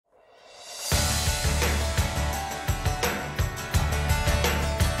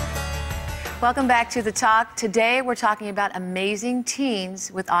Welcome back to The Talk. Today we're talking about amazing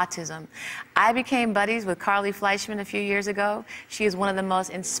teens with autism. I became buddies with Carly Fleischman a few years ago. She is one of the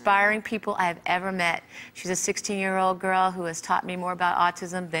most inspiring people I have ever met. She's a 16-year-old girl who has taught me more about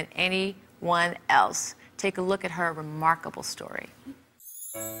autism than anyone else. Take a look at her remarkable story.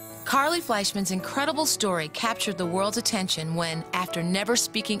 Carly Fleischman's incredible story captured the world's attention when, after never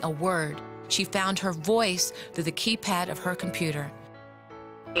speaking a word, she found her voice through the keypad of her computer.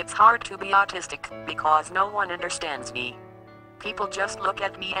 It's hard to be autistic because no one understands me. People just look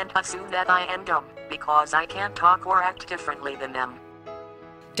at me and assume that I am dumb because I can't talk or act differently than them.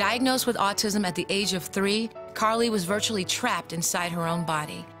 Diagnosed with autism at the age of 3, Carly was virtually trapped inside her own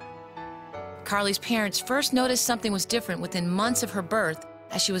body. Carly's parents first noticed something was different within months of her birth,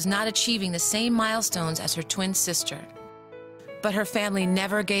 as she was not achieving the same milestones as her twin sister. But her family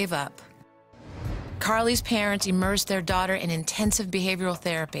never gave up. Carly's parents immersed their daughter in intensive behavioral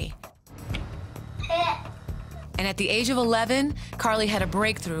therapy. And at the age of 11, Carly had a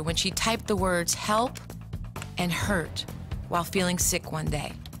breakthrough when she typed the words help and hurt while feeling sick one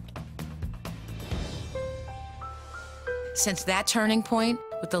day. Since that turning point,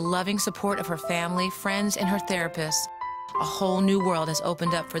 with the loving support of her family, friends, and her therapist, a whole new world has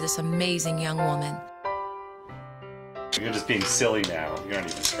opened up for this amazing young woman. You're just being silly now. You're not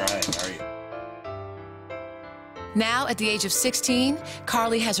even trying, are you? Now, at the age of 16,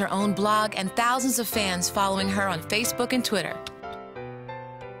 Carly has her own blog and thousands of fans following her on Facebook and Twitter.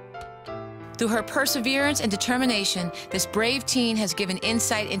 Through her perseverance and determination, this brave teen has given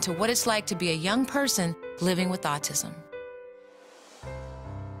insight into what it's like to be a young person living with autism.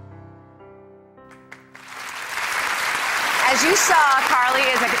 As you saw, Carly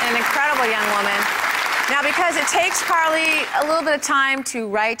is an incredible young woman. Now, because it takes Carly a little bit of time to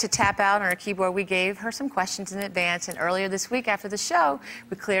write, to tap out on her keyboard, we gave her some questions in advance. And earlier this week after the show,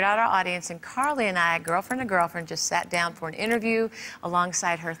 we cleared out our audience, and Carly and I, girlfriend to girlfriend, just sat down for an interview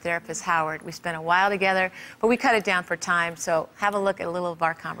alongside her therapist, Howard. We spent a while together, but we cut it down for time, so have a look at a little of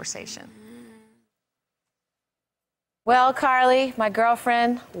our conversation. Well, Carly, my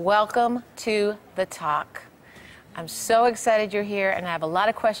girlfriend, welcome to The Talk. I'm so excited you're here, and I have a lot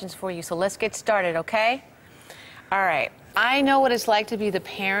of questions for you, so let's get started, okay? All right. I know what it's like to be the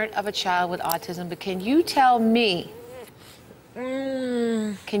parent of a child with autism, but can you tell me,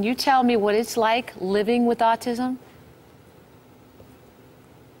 what it's like living with autism?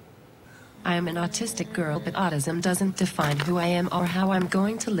 I am an autistic girl, but autism doesn't define who I am or how I'm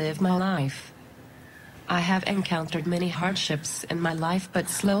going to live my life. I have encountered many hardships in my life, but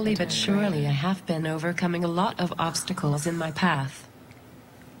slowly but surely I have been overcoming a lot of obstacles in my path.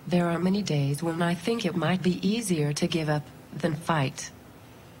 There are many days when I think it might be easier to give up than fight.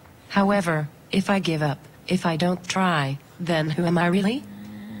 However, if I give up, if I don't try, then who am I really?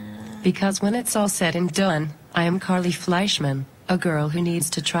 Because when it's all said and done, I am Carly Fleischman, a girl who needs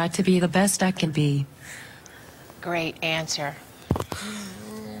to try to be the best I can be. Great answer.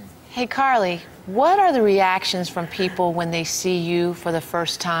 Hey, Carly, what are the reactions from people when they see you for the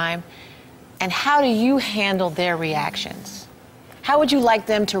first time, and how do you handle their reactions? How would you like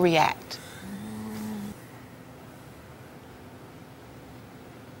them to react?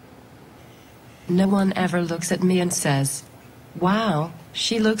 No one ever looks at me and says, "Wow,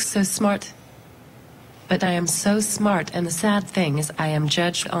 she looks so smart." But I am so smart, and the sad thing is I am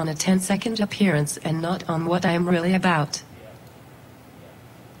judged on a 10-second appearance and not on what I am really about.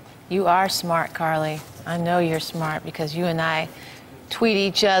 You are smart, Carly. I know you're smart because you and I tweet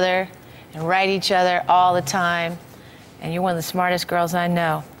each other and write each other all the time, and you're one of the smartest girls I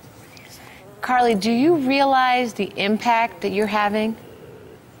know. Carly, do you realize the impact that you're having?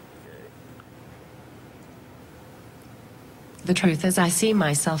 The truth is I see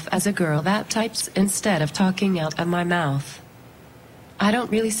myself as a girl that types instead of talking out of my mouth. I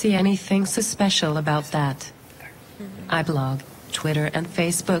don't really see anything so special about that. I blog, Twitter and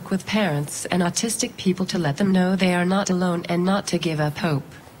Facebook with parents and autistic people to let them know they are not alone and not to give up hope.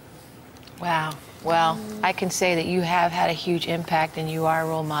 Wow. Well, I can say that you have had a huge impact and you are a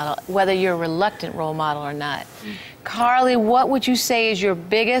role model, whether you're a reluctant role model or not. Carly, what would you say is your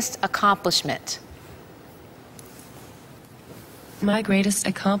biggest accomplishment? My greatest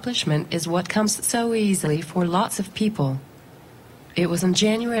accomplishment is what comes so easily for lots of people. It was in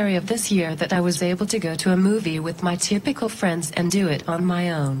January of this year that I was able to go to a movie with my typical friends and do it on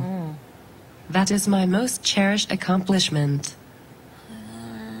my own. That is my most cherished accomplishment.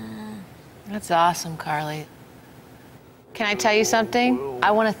 That's awesome, Carly. Can I tell you something?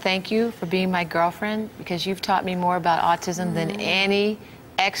 I want to thank you for being my girlfriend because you've taught me more about autism than any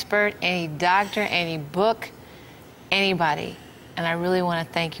expert, any doctor, any book, anybody. And I really want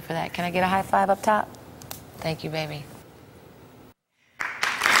to thank you for that. Can I get a high five up top? Thank you, baby.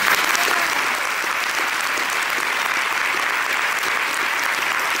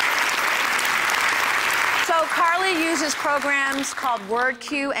 So Carly uses programs called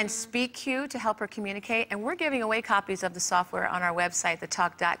WordQ and SpeakQ to help her communicate, and we're giving away copies of the software on our website,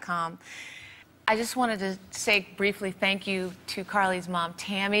 thetalk.com. I just wanted to say briefly thank you to Carly's mom,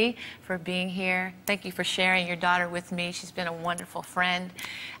 Tammy, for being here. Thank you for sharing your daughter with me. She's been a wonderful friend.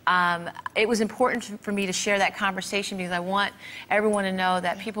 It was important for me to share that conversation because I want everyone to know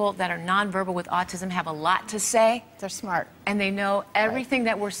that people that are nonverbal with autism have a lot to say. They're smart. And they know everything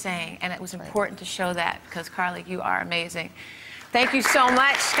that we're saying, and it was important to show that because, Carly, you are amazing. Thank you so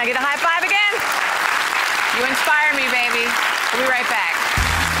much. Can I get a high five again? You inspire me, baby. We'll be right back.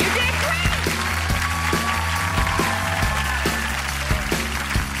 You did great!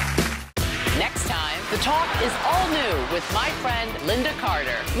 Next time, The Talk is all new with my friend Linda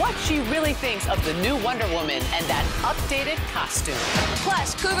Carter. What she really thinks of the new Wonder Woman and that updated costume.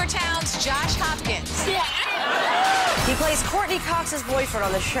 Plus, Cougar Town's Josh Hopkins. He plays Courtney Cox's boyfriend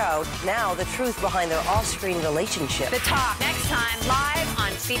on the show. Now, the truth behind their off-screen relationship. The Talk, next time, live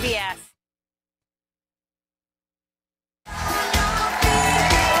on CBS.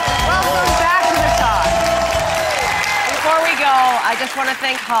 Welcome back to The Talk. Before we go, I just want to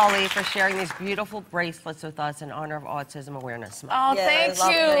thank Holly for sharing these beautiful bracelets with us in honor of Autism Awareness Month. Oh, Yeah, thank I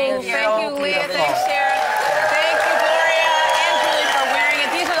love you. them. Thank So you, Leah. beautiful. Thanks, Sarah. Thank you, Gloria and Julie, for wearing it.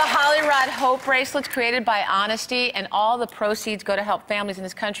 These are the Holly Rod Hope bracelets created by Honesty, and all the proceeds go to help families in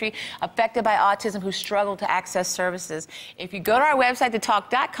this country affected by autism who struggle to access services. If you go to our website,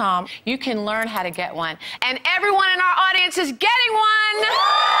 thetalk.com, you can learn how to get one. And everyone in our audience is getting one.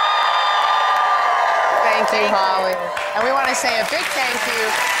 Thank you, Holly. And we want to say a big thank you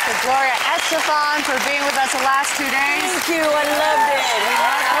to Gloria Estefan for being with us the last 2 days. Thank you. I loved it.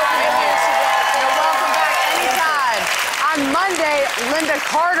 You're welcome back anytime. On Monday, Linda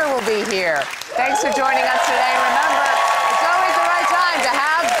Carter will be here. Thanks for joining us today. Remember, it's always the right time to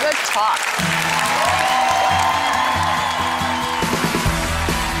have the talk.